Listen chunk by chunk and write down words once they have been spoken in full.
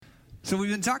So we've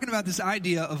been talking about this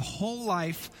idea of whole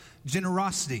life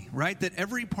generosity, right? That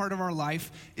every part of our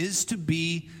life is to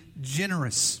be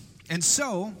generous. And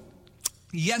so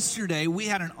yesterday, we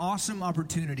had an awesome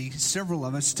opportunity, several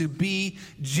of us, to be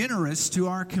generous to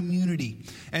our community.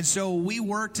 And so we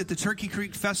worked at the Turkey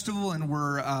Creek Festival and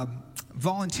were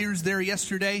volunteers there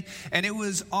yesterday. And it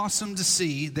was awesome to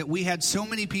see that we had so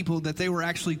many people that they were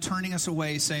actually turning us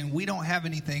away, saying, we don't have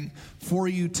anything for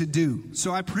you to do.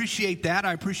 So I appreciate that.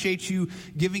 I appreciate you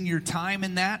giving your time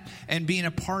in that and being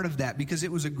a part of that, because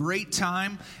it was a great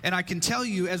time. And I can tell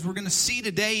you, as we're going to see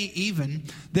today even,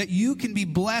 that you can be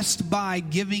blessed by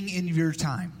giving in your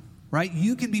time, right?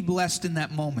 You can be blessed in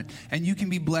that moment, and you can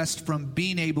be blessed from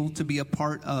being able to be a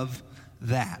part of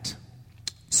that.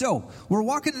 So, we're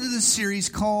walking into this series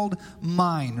called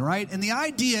Mine, right? And the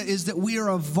idea is that we are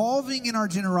evolving in our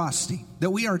generosity, that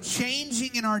we are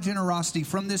changing in our generosity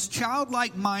from this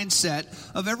childlike mindset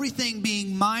of everything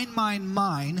being mine, mine,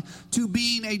 mine, to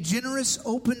being a generous,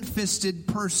 open-fisted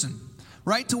person,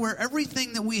 right? To where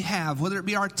everything that we have, whether it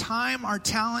be our time, our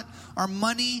talent, our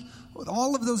money,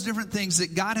 all of those different things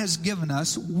that God has given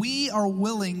us, we are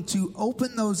willing to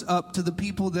open those up to the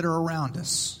people that are around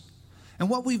us. And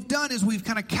what we've done is we've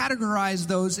kind of categorized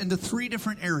those into three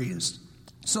different areas.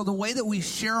 So the way that we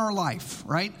share our life,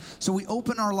 right? So we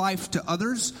open our life to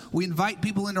others. We invite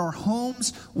people into our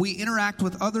homes. We interact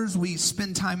with others. We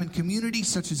spend time in community,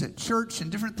 such as at church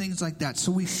and different things like that.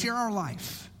 So we share our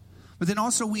life. But then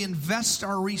also we invest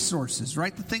our resources,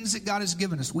 right? The things that God has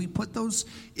given us. We put those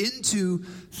into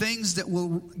things that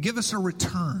will give us a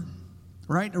return,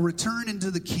 right? A return into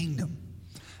the kingdom.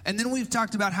 And then we've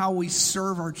talked about how we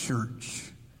serve our church,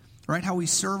 right? How we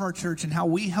serve our church and how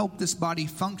we help this body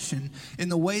function in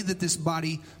the way that this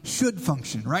body should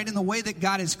function, right? In the way that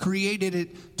God has created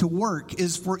it to work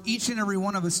is for each and every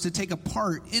one of us to take a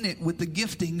part in it with the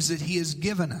giftings that He has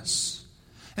given us.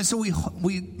 And so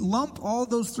we lump all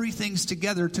those three things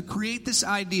together to create this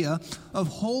idea of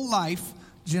whole life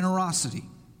generosity.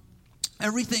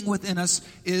 Everything within us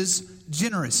is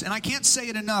generous. And I can't say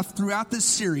it enough throughout this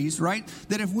series, right?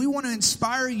 That if we want to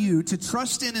inspire you to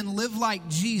trust in and live like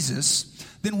Jesus,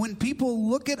 then when people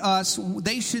look at us,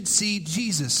 they should see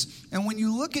Jesus. And when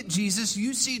you look at Jesus,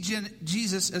 you see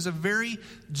Jesus as a very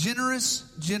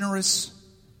generous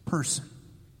person.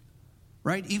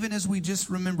 Right? Even as we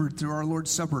just remembered through our Lord's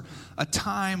Supper, a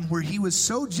time where He was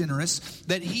so generous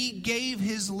that He gave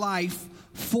His life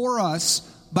for us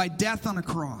by death on a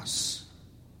cross.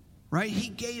 Right? He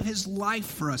gave His life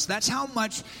for us. That's how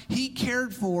much He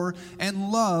cared for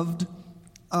and loved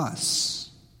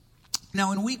us.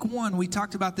 Now, in week 1, we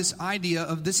talked about this idea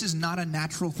of this is not a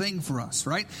natural thing for us,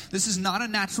 right? This is not a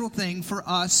natural thing for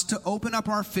us to open up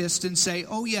our fist and say,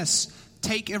 oh yes,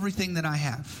 take everything that I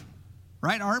have.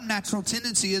 Right? Our natural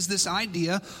tendency is this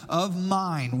idea of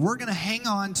mine. We're going to hang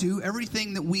on to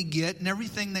everything that we get and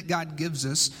everything that God gives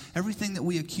us, everything that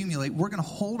we accumulate. We're going to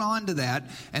hold on to that,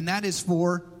 and that is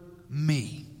for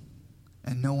me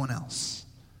and no one else.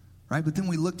 Right? But then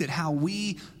we looked at how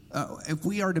if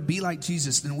we are to be like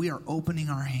Jesus, then we are opening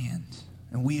our hand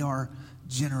and we are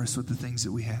generous with the things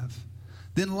that we have.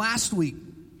 Then last week,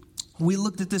 we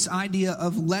looked at this idea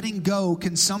of letting go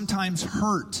can sometimes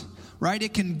hurt. Right?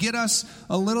 It can get us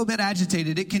a little bit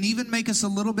agitated. It can even make us a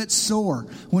little bit sore.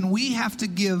 When we have to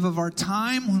give of our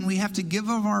time, when we have to give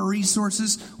of our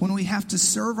resources, when we have to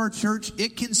serve our church,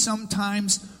 it can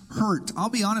sometimes hurt.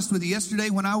 I'll be honest with you. Yesterday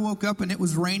when I woke up and it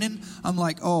was raining, I'm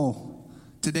like, oh,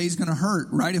 today's going to hurt,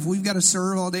 right? If we've got to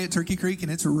serve all day at Turkey Creek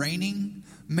and it's raining,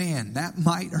 man, that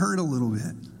might hurt a little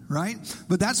bit. Right?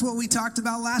 But that's what we talked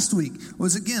about last week,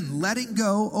 was again, letting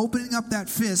go, opening up that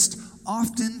fist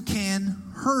often can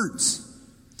hurt.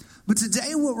 But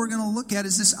today what we're going to look at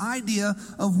is this idea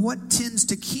of what tends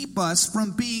to keep us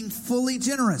from being fully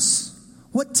generous.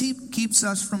 What keeps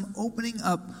us from opening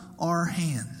up our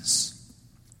hands?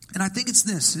 And I think it's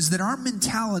this, is that our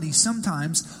mentality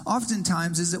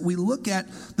oftentimes is that we look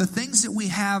at the things that we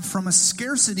have from a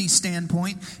scarcity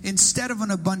standpoint instead of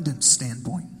an abundance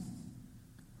standpoint.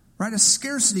 Right? A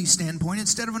scarcity standpoint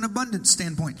instead of an abundance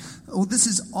standpoint. Oh, this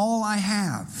is all I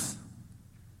have.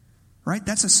 Right?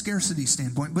 That's a scarcity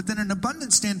standpoint. But then an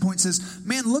abundance standpoint says,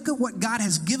 man, look at what God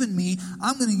has given me.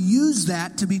 I'm going to use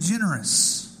that to be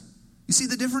generous. You see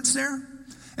the difference there?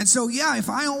 And so, yeah, if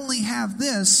I only have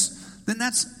this, then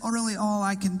that's really all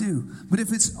I can do. But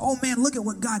if it's, oh man, look at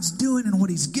what God's doing and what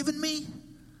He's given me,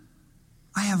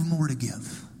 I have more to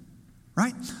give.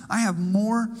 Right? I have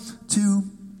more to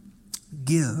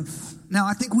give. Now,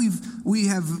 I think we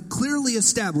have clearly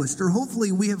established, or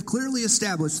hopefully we have clearly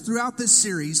established throughout this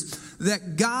series,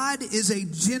 that God is a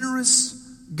generous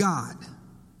God.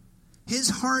 His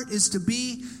heart is to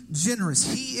be generous.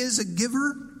 He is a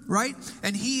giver, right?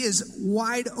 And he is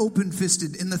wide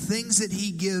open-fisted in the things that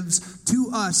he gives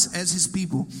to us as his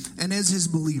people and as his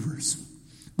believers.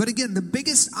 But again, the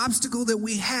biggest obstacle that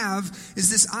we have is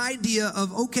this idea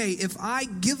of, okay, if I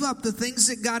give up the things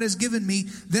that God has given me,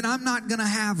 then I'm not going to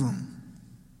have them,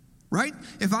 right?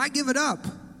 If I give it up,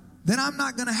 then I'm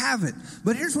not going to have it.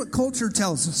 But here's what culture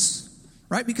tells us,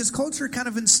 right? Because culture kind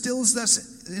of instills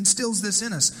this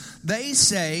in us. They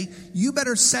say, you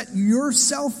better set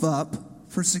yourself up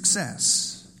for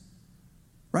success,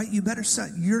 right? You better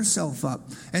set yourself up.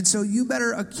 And so you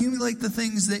better accumulate the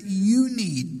things that you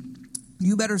need.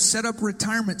 You better set up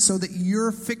retirement so that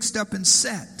you're fixed up and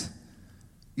set.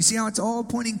 You see how it's all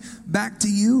pointing back to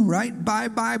you, right?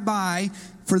 Buy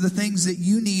for the things that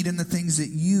you need and the things that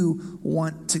you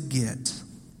want to get.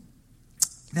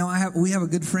 Now, we have a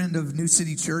good friend of New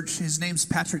City Church. His name's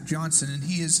Patrick Johnson, and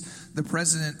he is the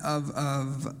president of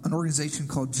an organization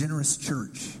called Generous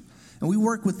Church. And we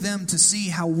work with them to see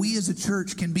how we as a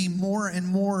church can be more and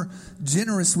more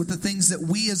generous with the things that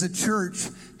we as a church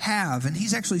have. And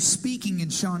he's actually speaking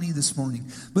in Shawnee this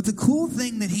morning. But the cool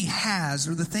thing that he has,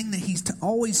 or the thing that he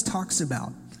always talks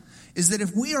about, is that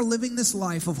if we are living this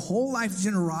life of whole life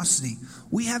generosity,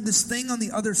 we have this thing on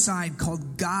the other side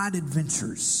called God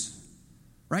Adventures.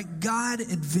 Right? God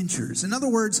Adventures. In other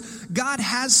words, God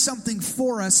has something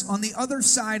for us on the other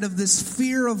side of this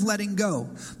fear of letting go.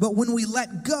 But when we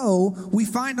let go, we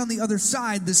find on the other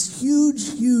side this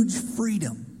huge, huge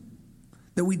freedom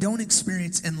that we don't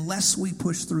experience unless we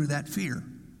push through that fear.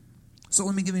 So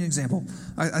let me give you an example.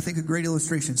 I think a great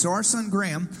illustration. So our son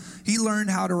Graham, he learned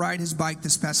how to ride his bike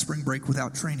this past spring break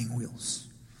without training wheels.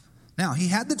 Now, he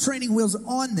had the training wheels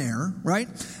on there, right?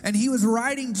 And he was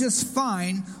riding just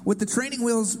fine with the training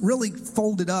wheels really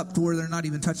folded up to where they're not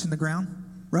even touching the ground,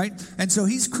 right? And so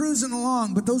he's cruising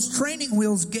along, but those training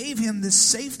wheels gave him this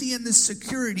safety and this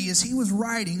security as he was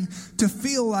riding to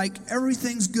feel like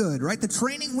everything's good, right? The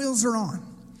training wheels are on.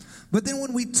 But then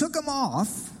when we took them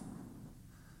off,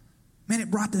 man,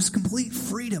 it brought this complete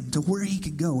freedom to where he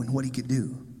could go and what he could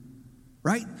do.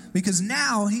 Right? Because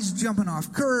now he's jumping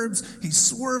off curbs, he's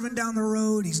swerving down the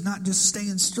road, he's not just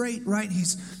staying straight, right?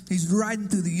 He's riding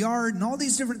through the yard and all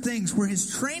these different things where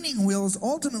his training wheels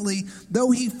ultimately,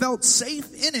 though he felt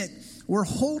safe in it, were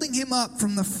holding him up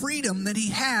from the freedom that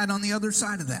he had on the other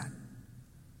side of that.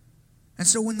 And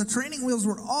so when the training wheels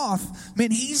were off, man,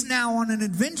 he's now on an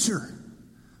adventure.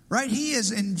 Right? He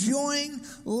is enjoying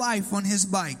life on his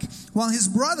bike while his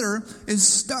brother is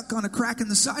stuck on a crack in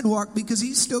the sidewalk because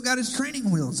he's still got his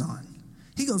training wheels on.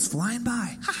 He goes flying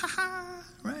by. Ha ha ha.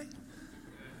 Right?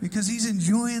 Because he's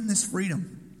enjoying this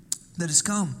freedom that has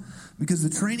come because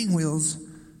the training wheels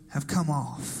have come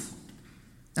off.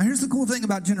 Now here's the cool thing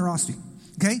about generosity.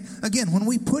 Okay? Again, when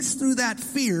we push through that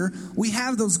fear, we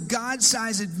have those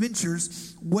God-sized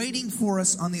adventures waiting for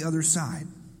us on the other side.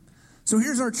 So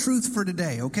here's our truth for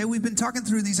today, okay? We've been talking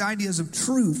through these ideas of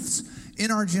truths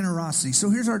in our generosity. So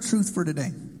here's our truth for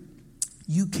today.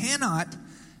 You cannot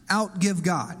outgive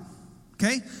God,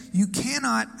 okay? You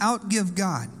cannot outgive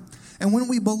God. And when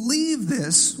we believe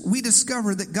this, we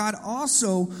discover that God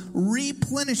also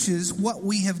replenishes what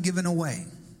we have given away,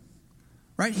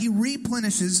 right? He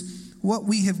replenishes what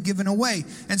we have given away.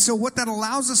 And so what that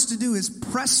allows us to do is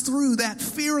press through that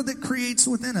fear that creates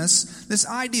within us this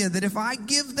idea that if I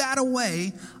give that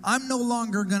away, I'm no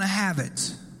longer going to have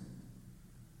it.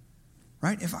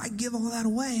 Right? If I give all that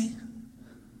away,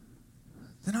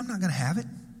 then I'm not going to have it.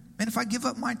 And if I give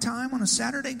up my time on a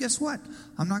Saturday, guess what?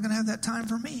 I'm not going to have that time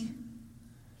for me.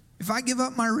 If I give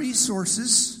up my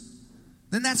resources,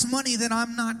 then that's money that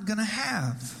I'm not going to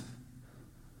have.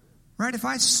 Right? If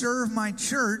I serve my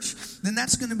church, then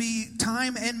that's going to be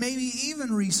time and maybe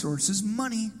even resources,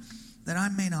 money that I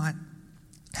may not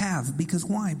have. Because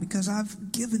why? Because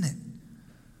I've given it.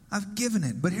 I've given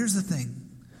it. But here's the thing.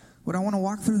 What I want to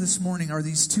walk through this morning are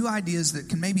these two ideas that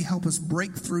can maybe help us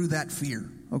break through that fear.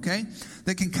 Okay?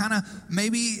 That can kind of,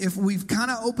 maybe if we've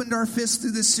kind of opened our fists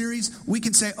through this series, we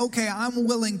can say, okay, I'm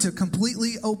willing to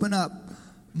completely open up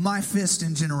my fist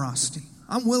in generosity.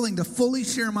 I'm willing to fully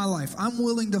share my life. I'm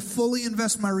willing to fully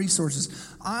invest my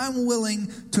resources. I'm willing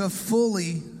to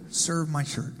fully serve my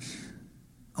church.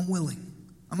 I'm willing.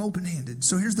 I'm open-handed.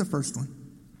 So here's the first one.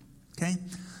 Okay?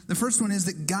 The first one is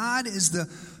that God is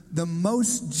the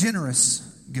most generous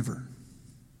giver.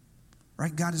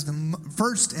 Right? God is the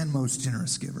first and most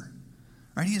generous giver.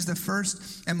 Right? He is the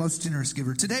first and most generous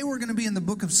giver. Today we're going to be in the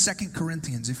book of 2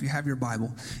 Corinthians, if you have your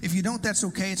Bible. If you don't, that's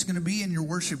okay. It's going to be in your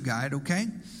worship guide, okay?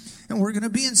 And we're going to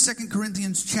be in 2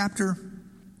 Corinthians chapter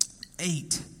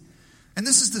 8. And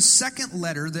this is the second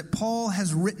letter that Paul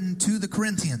has written to the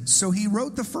Corinthians. So he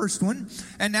wrote the first one,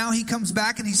 and now he comes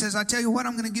back and he says, I tell you what,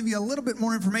 I'm going to give you a little bit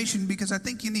more information because I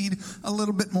think you need a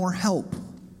little bit more help.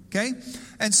 Okay?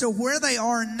 And so where they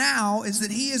are now is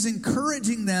that he is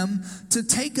encouraging them to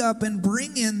take up and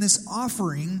bring in this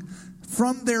offering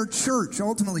from their church,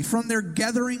 ultimately, from their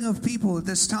gathering of people at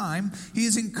this time. He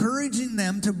is encouraging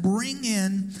them to bring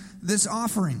in this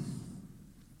offering.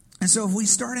 And so if we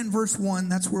start in verse 1,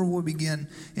 that's where we'll begin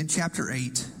in chapter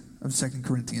 8 of 2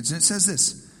 Corinthians. And it says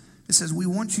this. It says, we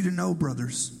want you to know,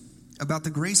 brothers, about the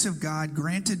grace of God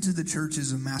granted to the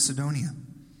churches of Macedonia.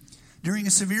 During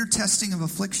a severe testing of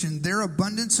affliction, their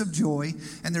abundance of joy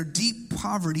and their deep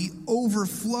poverty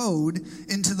overflowed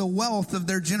into the wealth of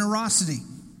their generosity.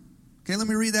 Okay, let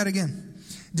me read that again.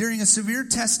 During a severe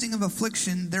testing of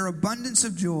affliction, their abundance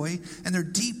of joy and their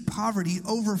deep poverty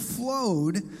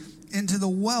overflowed into the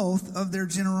wealth of their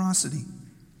generosity.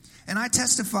 And I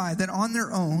testify that on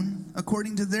their own,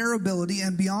 according to their ability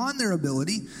and beyond their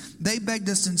ability, they begged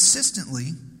us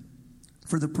insistently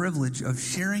for the privilege of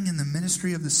sharing in the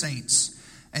ministry of the saints,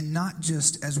 and not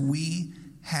just as we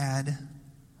had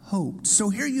hoped. So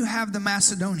here you have the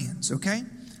Macedonians, okay?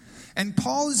 And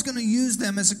Paul is going to use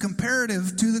them as a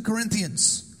comparative to the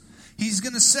Corinthians. He's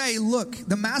going to say, look,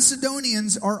 the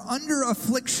Macedonians are under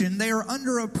affliction. They are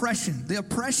under oppression. The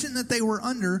oppression that they were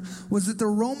under was that the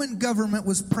Roman government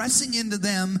was pressing into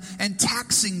them and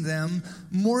taxing them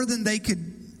more than they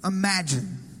could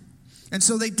imagine. And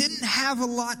so they didn't have a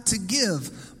lot to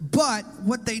give. But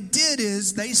what they did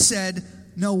is they said,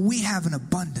 no, we have an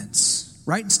abundance.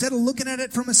 Right? Instead of looking at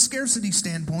it from a scarcity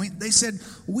standpoint, they said,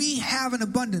 we have an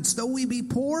abundance. Though we be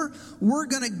poor, we're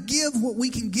going to give what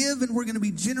we can give, and we're going to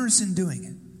be generous in doing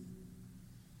it.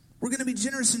 We're going to be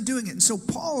generous in doing it. And so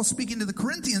Paul, speaking to the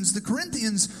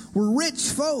Corinthians were rich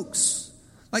folks.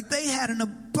 Like they had an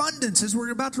abundance, as we're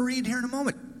about to read here in a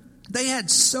moment. They had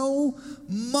so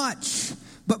much.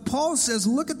 But Paul says,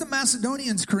 look at the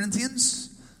Macedonians,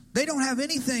 Corinthians. They don't have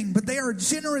anything, but they are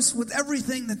generous with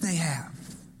everything that they have.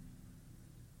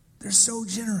 They're so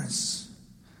generous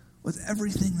with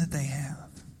everything that they have.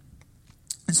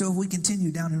 And so if we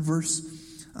continue down in verse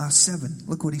 7,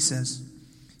 look what he says.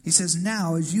 He says,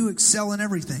 now as you excel in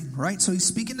everything, right? So he's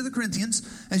speaking to the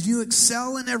Corinthians, as you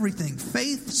excel in everything,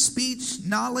 faith, speech,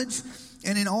 knowledge,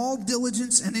 and in all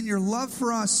diligence, and in your love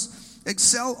for us,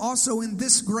 excel also in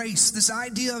this grace, this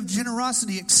idea of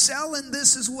generosity. Excel in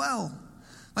this as well.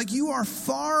 Like you are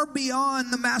far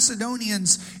beyond the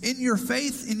Macedonians in your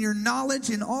faith, in your knowledge,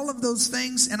 in all of those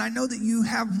things. And I know that you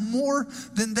have more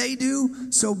than they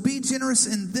do. So be generous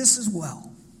in this as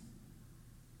well.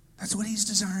 That's what he's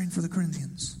desiring for the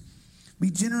Corinthians.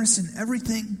 Be generous in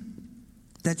everything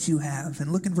that you have.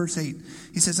 And look in verse 8.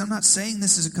 He says, I'm not saying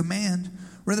this as a command.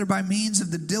 Rather, by means of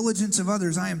the diligence of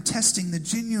others, I am testing the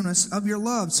genuineness of your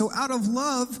love. So out of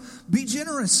love, be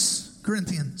generous,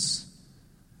 Corinthians.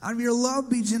 Out of your love,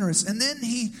 be generous. And then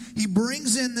he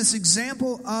brings in this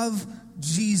example of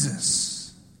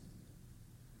Jesus.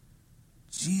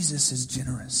 Jesus is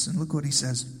generous. And look what he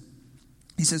says.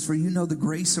 He says, for you know the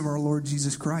grace of our Lord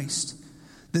Jesus Christ,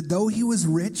 that though he was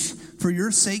rich, for your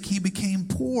sake he became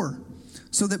poor,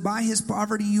 so that by his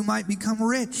poverty you might become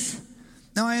rich.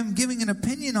 Now I am giving an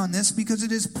opinion on this because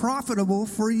it is profitable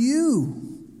for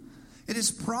you. It is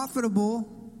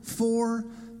profitable for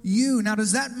you. Now,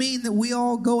 does that mean that we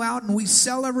all go out and we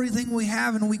sell everything we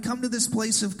have and we come to this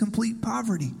place of complete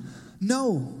poverty?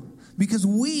 No, because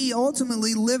we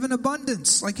ultimately live in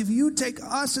abundance. Like if you take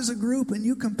us as a group and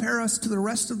you compare us to the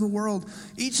rest of the world,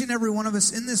 each and every one of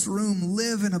us in this room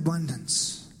live in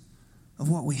abundance of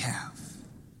what we have.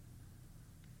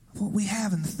 Of what we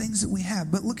have and the things that we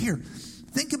have. But look here,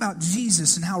 think about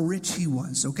Jesus and how rich he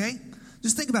was, okay?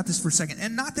 Just think about this for a second.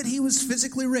 And not that he was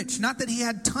physically rich. Not that he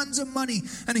had tons of money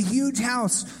and a huge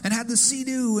house and had the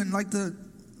Sea-Doo and like the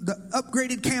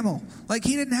upgraded camel. Like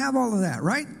he didn't have all of that,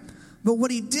 right? But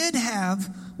what he did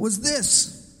have was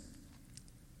this.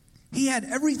 He had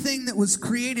everything that was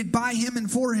created by him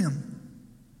and for him.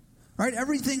 Right?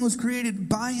 Everything was created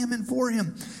by him and for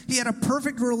him. He had a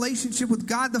perfect relationship with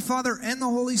God the Father and the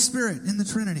Holy Spirit in the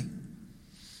Trinity.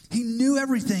 He knew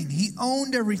everything. He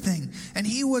owned everything. And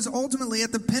he was ultimately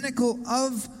at the pinnacle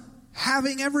of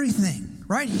having everything,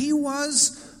 right? He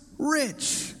was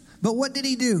rich. But what did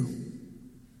he do?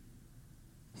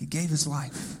 He gave his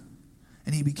life.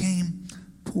 And he became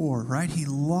poor, right? He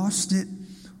lost it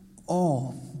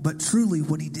all. But truly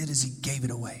what he did is he gave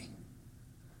it away.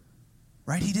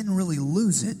 Right? He didn't really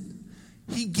lose it.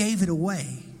 He gave it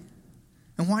away.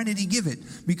 And why did he give it?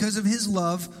 Because of his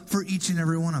love for each and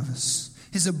every one of us.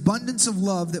 His abundance of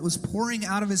love that was pouring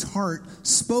out of his heart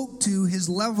spoke to his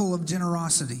level of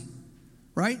generosity,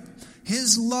 right?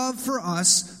 His love for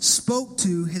us spoke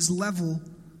to his level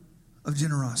of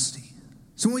generosity.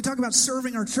 So when we talk about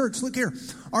serving our church, look here.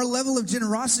 Our level of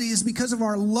generosity is because of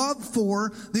our love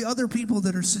for the other people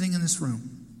that are sitting in this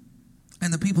room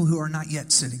and the people who are not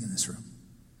yet sitting in this room.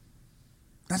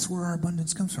 That's where our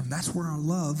abundance comes from. That's where our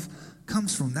love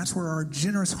comes from. That's where our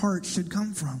generous heart should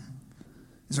come from,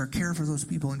 is our care for those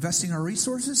people, investing our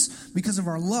resources because of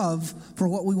our love for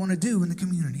what we want to do in the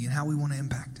community and how we want to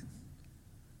impact it.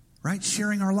 Right?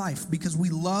 Sharing our life because we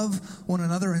love one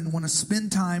another and want to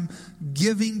spend time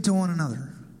giving to one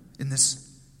another in this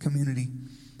community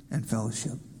and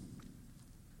fellowship.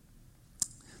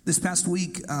 This past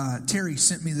week, Terry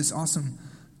sent me this awesome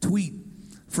tweet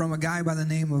from a guy by the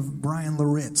name of Brian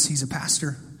Loritz. He's a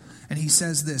pastor, and he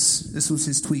says this. This was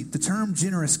his tweet. The term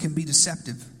generous can be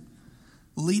deceptive,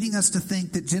 leading us to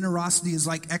think that generosity is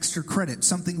like extra credit,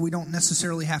 something we don't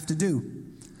necessarily have to do.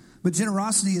 But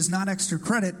generosity is not extra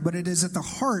credit, but it is at the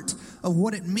heart of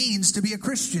what it means to be a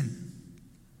Christian.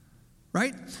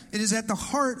 Right? It is at the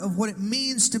heart of what it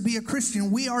means to be a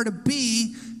Christian. We are to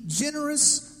be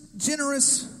generous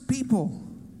people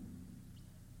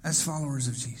as followers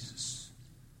of Jesus.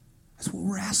 That's what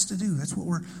we're asked to do. That's what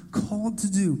we're called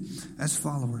to do as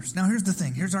followers. Now, here's the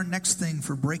thing. Here's our next thing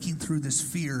for breaking through this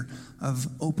fear of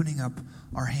opening up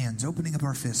our hands, opening up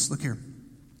our fists. Look here.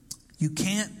 You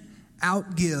can't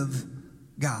outgive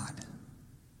God.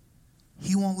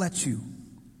 He won't let you.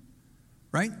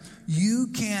 Right? You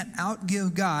can't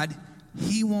outgive God.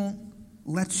 He won't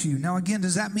let you. Now, again,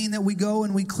 does that mean that we go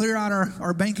and we clear out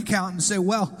our bank account and say,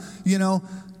 well,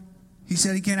 he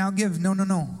said he can't outgive?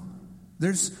 No.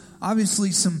 There's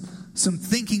obviously some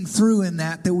thinking through in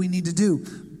that we need to do.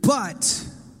 But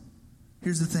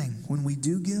here's the thing. When we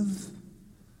do give,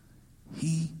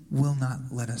 he will not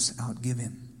let us outgive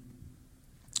him.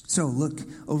 So look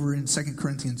over in 2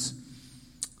 Corinthians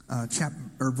chapter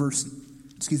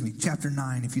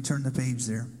 9, if you turn the page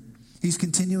there. He's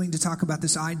continuing to talk about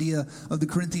this idea of the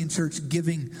Corinthian church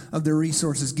giving of their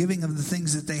resources, giving of the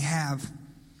things that they have.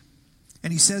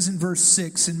 And he says in verse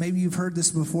 6, and maybe you've heard this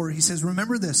before, he says,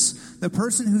 remember this, the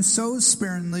person who sows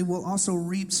sparingly will also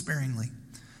reap sparingly.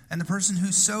 And the person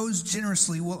who sows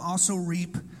generously will also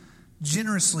reap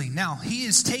generously. Now, he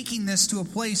is taking this to a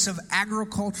place of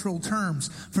agricultural terms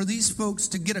for these folks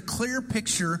to get a clear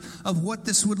picture of what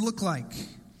this would look like.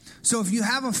 So if you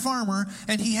have a farmer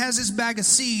and he has his bag of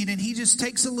seed and he just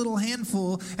takes a little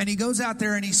handful and he goes out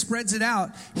there and he spreads it out,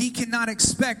 he cannot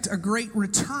expect a great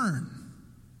return.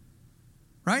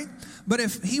 Right? But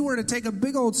if he were to take a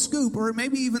big old scoop, or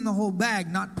maybe even the whole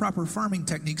bag, not proper farming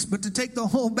techniques, but to take the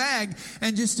whole bag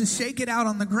and just to shake it out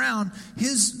on the ground,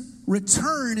 his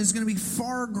return is going to be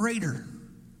far greater.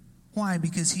 Why?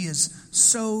 Because he has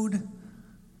sowed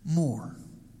more.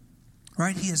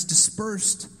 Right? He has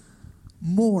dispersed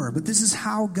more. But this is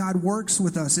how God works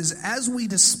with us, is as we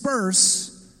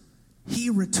disperse,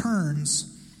 he returns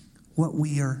what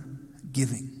we are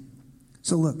giving.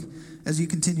 So look, as you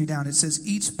continue down, it says,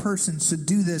 each person should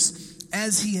do this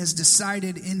as he has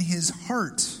decided in his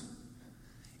heart.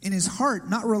 In his heart,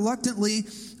 not reluctantly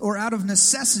or out of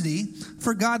necessity,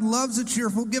 for God loves a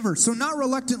cheerful giver. So not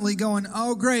reluctantly going,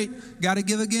 oh great, got to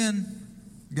give again.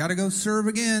 Got to go serve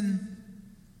again.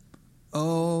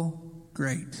 Oh,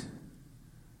 great.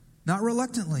 Not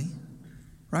reluctantly,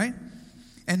 right?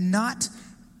 And not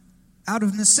out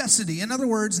of necessity. In other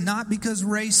words, not because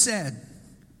Ray said.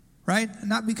 Right?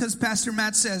 Not because Pastor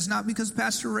Matt says, not because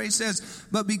Pastor Ray says,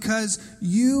 but because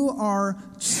you are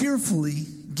cheerfully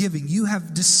giving. You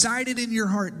have decided in your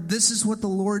heart, this is what the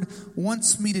Lord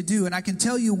wants me to do. And I can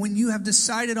tell you, when you have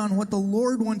decided on what the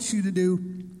Lord wants you to do,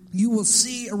 you will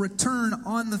see a return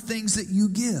on the things that you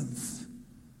give.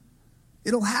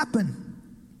 It'll happen.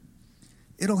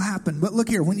 It'll happen. But look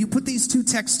here, when you put these two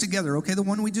texts together, okay, the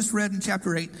one we just read in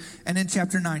chapter 8 and in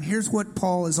chapter 9, here's what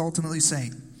Paul is ultimately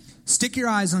saying. Stick your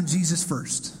eyes on Jesus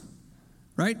first,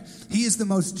 right? He is the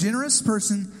most generous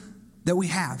person that we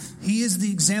have. He is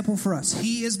the example for us.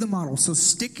 He is the model. So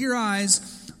stick your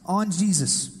eyes on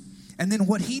Jesus. And then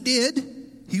what he did,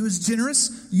 he was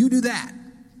generous, you do that.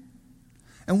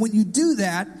 And when you do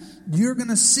that, you're going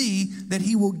to see that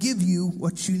he will give you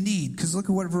what you need. Because look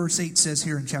at what verse 8 says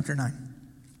here in chapter 9.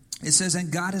 It says,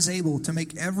 and God is able to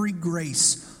make every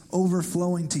grace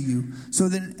overflowing to you, so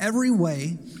that in every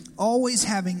way, always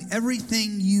having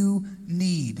everything you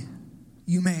need,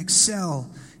 you may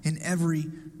excel in every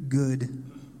good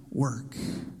work.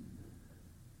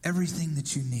 Everything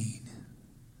that you need.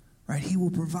 right? He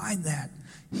will provide that.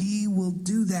 He will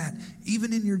do that.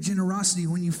 Even in your generosity,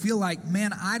 when you feel like,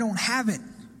 man, I don't have it,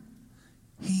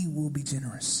 He will be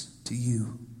generous to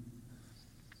you.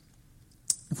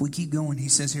 If we keep going, he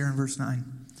says here in verse 9,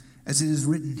 as it is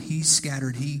written, He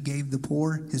scattered, He gave the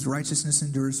poor, His righteousness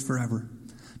endures forever.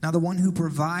 Now the one who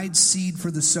provides seed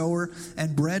for the sower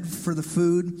and bread for the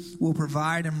food will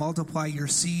provide and multiply your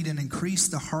seed and increase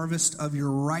the harvest of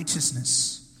your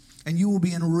righteousness. And you will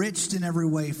be enriched in every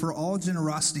way for all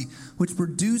generosity, which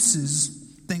produces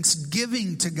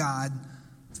thanksgiving to God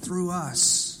through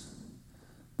us.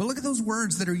 But look at those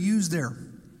words that are used there.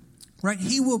 Right?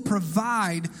 He will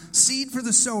provide seed for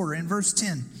the sower in verse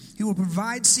 10. He will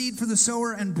provide seed for the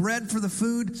sower and bread for the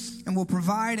food, and will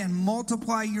provide and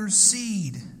multiply your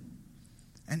seed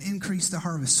and increase the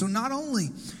harvest. So not only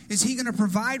is He going to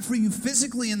provide for you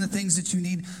physically in the things that you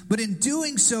need, but in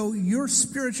doing so, your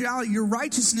spirituality, your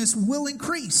righteousness will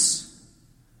increase.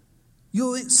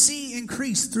 You'll see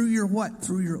increase through your what?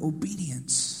 Through your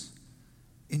obedience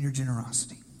in your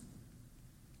generosity.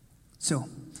 So,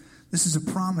 this is a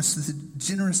promise that the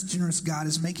generous God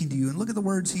is making to you. And look at the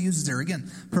words He uses there.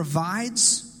 Again,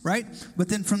 provides, right? But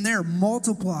then from there,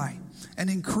 multiply and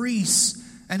increase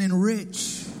and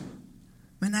enrich.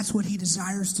 Man, that's what He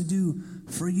desires to do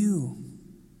for you.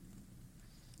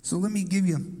 So let me give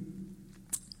you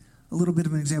a little bit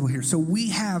of an example here. So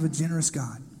we have a generous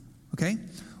God, okay?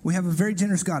 We have a very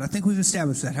generous God. I think we've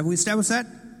established that. Have we established that?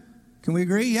 Can we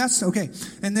agree? Yes? Okay.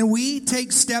 And then we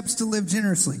take steps to live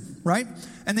generously, right?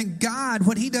 And then God,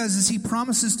 what He does is He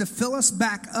promises to fill us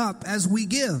back up as we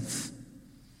give.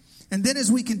 And then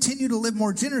as we continue to live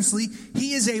more generously,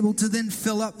 He is able to then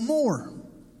fill up more.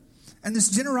 And this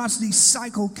generosity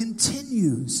cycle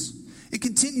continues. It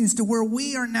continues to where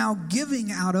we are now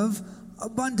giving out of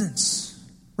abundance,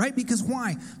 right? Because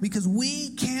why? Because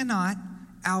we cannot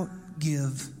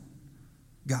outgive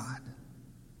God.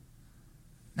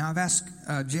 Now, I've asked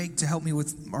Jake to help me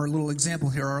with our little example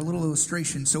here, our little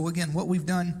illustration. So again, what we've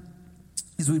done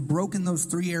is we've broken those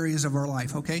three areas of our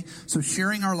life, okay? So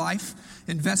sharing our life,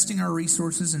 investing our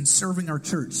resources, and serving our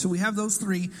church. So we have those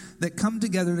three that come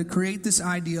together to create this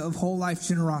idea of whole life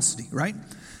generosity, right?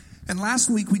 And last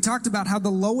week we talked about how the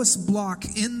lowest block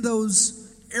in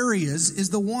those areas is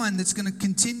the one that's going to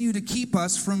continue to keep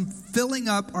us from filling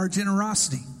up our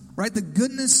generosity, right? The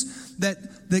goodness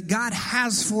that God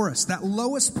has for us, that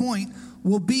lowest point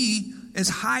will be as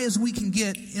high as we can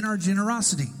get in our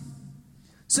generosity.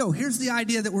 So here's the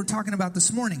idea that we're talking about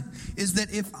this morning, is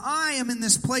that if I am in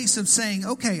this place of saying,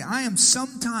 okay, I am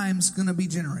sometimes going to be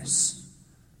generous,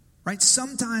 right?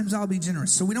 Sometimes I'll be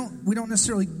generous. So we don't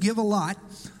necessarily give a lot,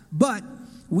 but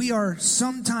we are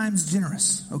sometimes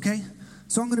generous, okay?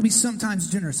 So I'm going to be sometimes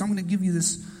generous. I'm going to give you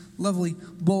this lovely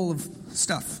bowl of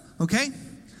stuff, okay?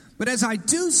 But as I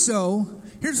do so,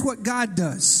 here's what God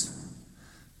does.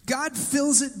 God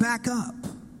fills it back up.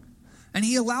 And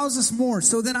He allows us more.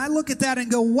 So then I look at that and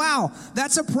go, wow,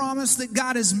 that's a promise that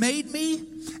God has made me.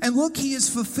 And look, He has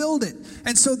fulfilled it.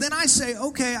 And so then I say,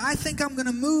 okay, I think I'm going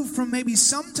to move from maybe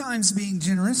sometimes being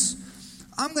generous.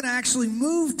 I'm going to actually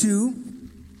move to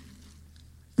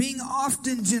being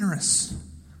often generous.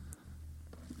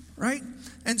 Right?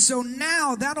 And so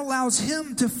now that allows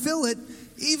Him to fill it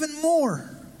even more.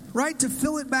 Right? To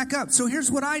fill it back up. So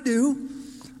here's what I do.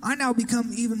 I now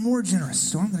become even more generous.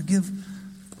 So I'm going to give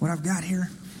what I've got here.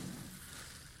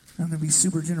 I'm going to be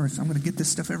super generous. I'm going to get this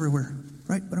stuff everywhere.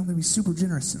 Right? But I'm going to be super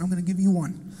generous. And I'm going to give you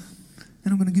one.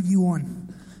 And I'm going to give you one.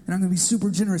 And I'm going to be super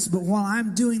generous. But while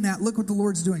I'm doing that, look what the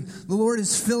Lord's doing. The Lord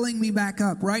is filling me back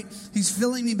up, right? He's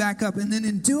filling me back up. And then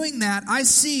in doing that, I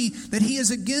see that He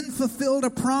has again fulfilled a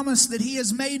promise that He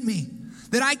has made me.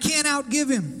 That I can't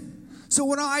outgive Him. So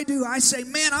what do? I say,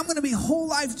 man, I'm going to be whole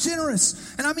life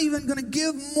generous. And I'm even going to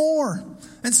give more.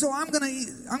 And so I'm going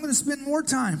to spend more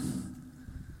time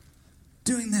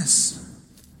doing this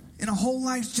in a whole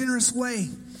life generous way.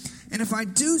 And if I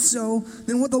do so,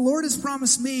 then what the Lord has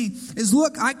promised me is,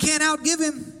 look, I can't outgive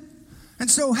Him. And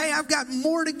so, hey, I've got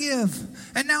more to give.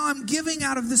 And now I'm giving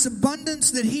out of this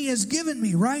abundance that He has given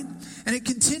me, right? And it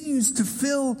continues to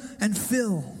fill and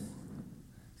fill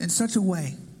in such a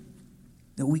way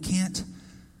that we can't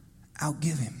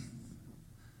outgive Him.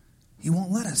 He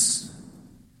won't let us.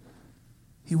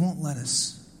 He won't let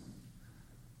us.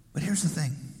 But here's the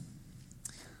thing.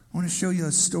 I want to show you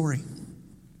a story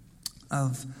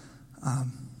of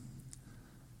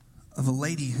a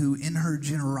lady who, in her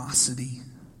generosity,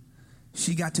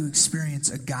 she got to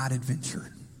experience a God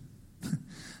adventure.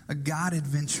 A God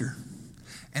adventure.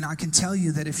 And I can tell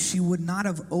you that if she would not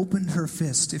have opened her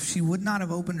fist, if she would not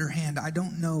have opened her hand, I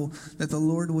don't know that the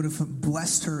Lord would have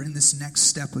blessed her in this next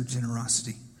step of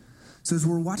generosity. So as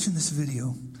we're watching this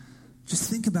video, just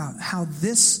think about how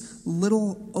this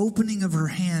little opening of her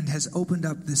hand has opened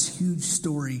up this huge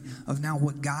story of now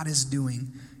what God is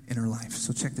doing in her life.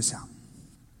 So check this out.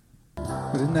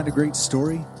 But isn't that a great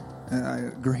story?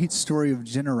 A great story of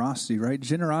generosity, right?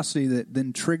 Generosity that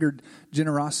then triggered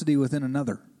generosity within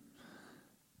another.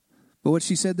 But what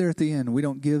she said there at the end, we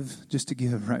don't give just to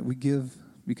give, right? We give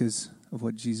because of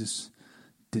what Jesus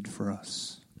did for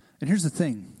us. And here's the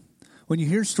thing. When you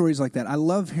hear stories like that, I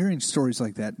love hearing stories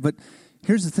like that. But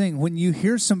here's the thing. When you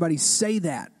hear somebody say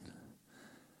that,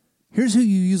 here's who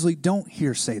you usually don't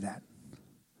hear say that.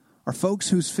 Are folks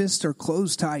whose fists are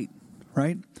closed tight,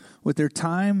 right? With their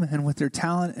time and with their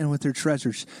talent and with their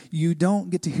treasures. You don't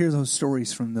get to hear those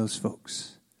stories from those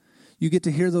folks. You get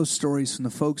to hear those stories from the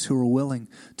folks who are willing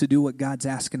to do what God's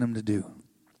asking them to do.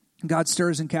 God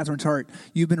stirs in Catherine's heart.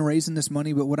 You've been raising this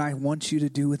money, but what I want you to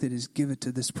do with it is give it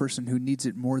to this person who needs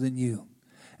it more than you.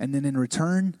 And then in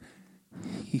return,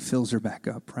 he fills her back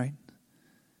up, right?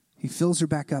 He fills her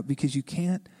back up because you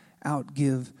can't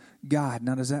outgive God.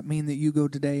 Now, does that mean that you go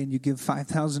today and you give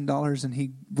 $5,000 and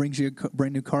he brings you a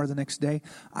brand new car the next day?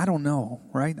 I don't know,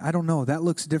 right? I don't know. That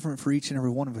looks different for each and every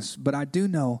one of us. But I do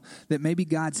know that maybe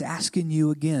God's asking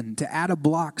you again to add a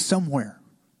block somewhere.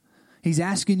 He's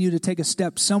asking you to take a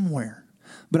step somewhere.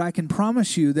 But I can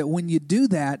promise you that when you do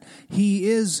that, he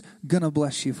is going to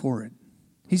bless you for it.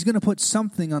 He's going to put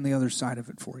something on the other side of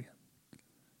it for you.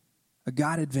 A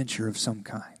God adventure of some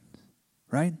kind,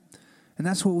 right? And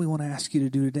that's what we want to ask you to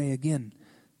do today. Again,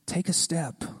 take a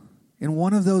step in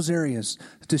one of those areas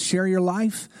to share your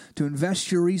life, to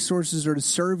invest your resources, or to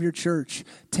serve your church.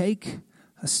 Take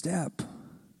a step.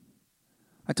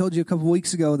 I told you a couple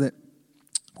weeks ago that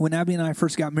when Abby and I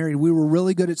first got married, we were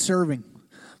really good at serving,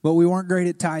 but we weren't great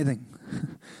at tithing.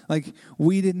 Like,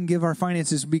 we didn't give our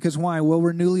finances because why? Well,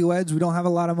 we're newlyweds. We don't have a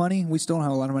lot of money. We still don't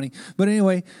have a lot of money. But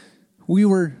anyway, we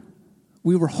were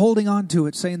holding on to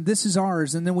it, saying, this is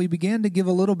ours. And then we began to give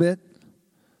a little bit.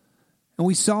 And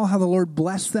we saw how the Lord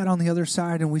blessed that on the other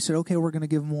side. And we said, okay, we're going to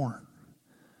give more.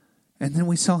 And then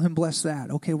we saw him bless that.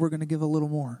 Okay, we're going to give a little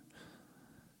more.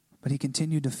 But he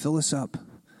continued to fill us up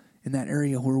in that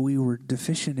area where we were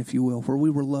deficient, if you will, where we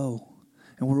were low,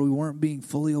 and where we weren't being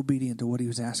fully obedient to what he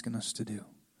was asking us to do.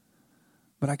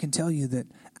 But I can tell you that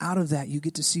out of that, you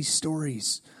get to see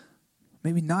stories,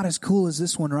 maybe not as cool as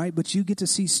this one, right? But you get to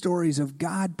see stories of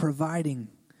God providing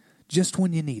just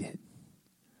when you need it,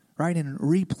 right? And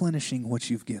replenishing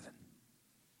what you've given.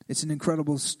 It's an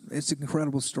incredible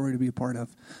story to be a part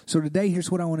of. So today, here's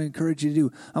what I want to encourage you to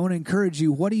do. I want to encourage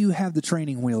you, what do you have the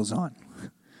training wheels on?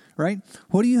 Right?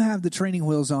 What do you have the training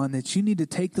wheels on that you need to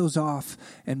take those off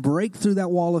and break through that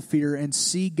wall of fear and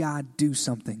see God do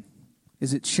something?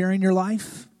 Is it sharing your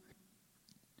life?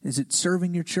 Is it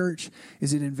serving your church?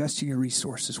 Is it investing your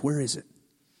resources? Where is it?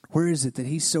 Where is it that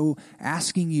he's so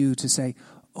asking you to say,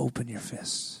 open your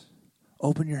fists,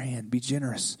 open your hand, be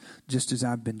generous, just as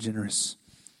I've been generous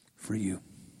for you.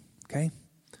 Okay?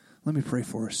 Let me pray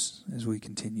for us as we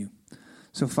continue.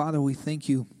 So, Father, we thank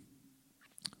you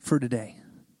for today.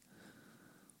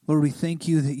 Lord, we thank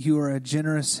you that you are a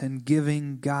generous and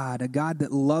giving God, a God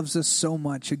that loves us so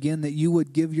much. Again, that you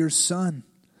would give your Son.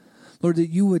 Lord, that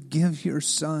you would give your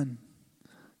Son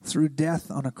through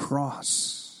death on a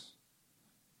cross.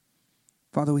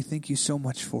 Father, we thank you so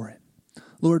much for it.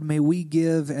 Lord, may we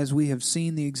give as we have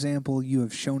seen the example you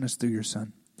have shown us through your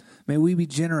Son. May we be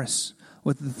generous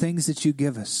with the things that you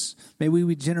give us. May we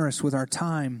be generous with our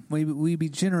time. May we be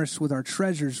generous with our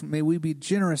treasures. May we be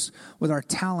generous with our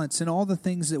talents and all the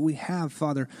things that we have,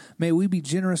 Father. May we be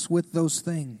generous with those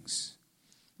things,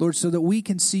 Lord, so that we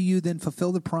can see you then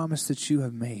fulfill the promise that you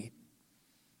have made.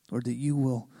 Lord, that you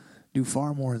will do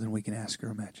far more than we can ask or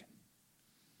imagine.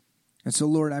 And so,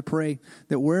 Lord, I pray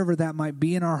that wherever that might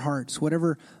be in our hearts,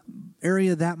 whatever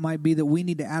area that might be that we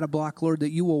need to add a block, Lord,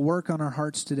 that you will work on our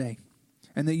hearts today.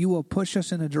 And that you will push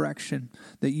us in a direction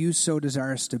that you so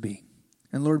desire us to be.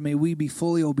 And Lord, may we be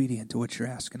fully obedient to what you're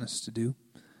asking us to do.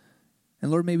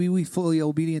 And Lord, may we be fully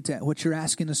obedient to what you're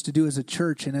asking us to do as a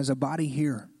church and as a body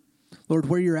here. Lord,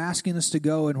 where you're asking us to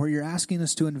go and where you're asking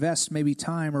us to invest maybe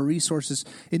time or resources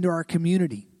into our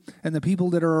community and the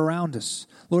people that are around us.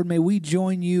 Lord, may we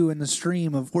join you in the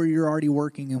stream of where you're already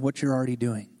working and what you're already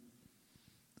doing.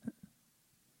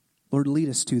 Lord, lead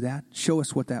us to that. Show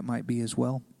us what that might be as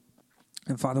well.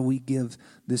 And Father, we give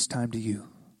this time to you.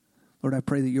 Lord, I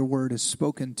pray that your word is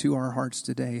spoken to our hearts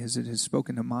today as it has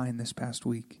spoken to mine this past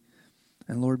week.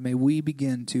 And Lord, may we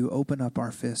begin to open up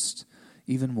our fists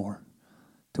even more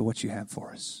to what you have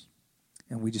for us.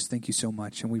 And we just thank you so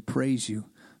much. And we praise you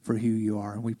for who you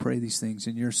are. And we pray these things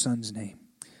in your Son's name.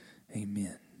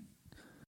 Amen.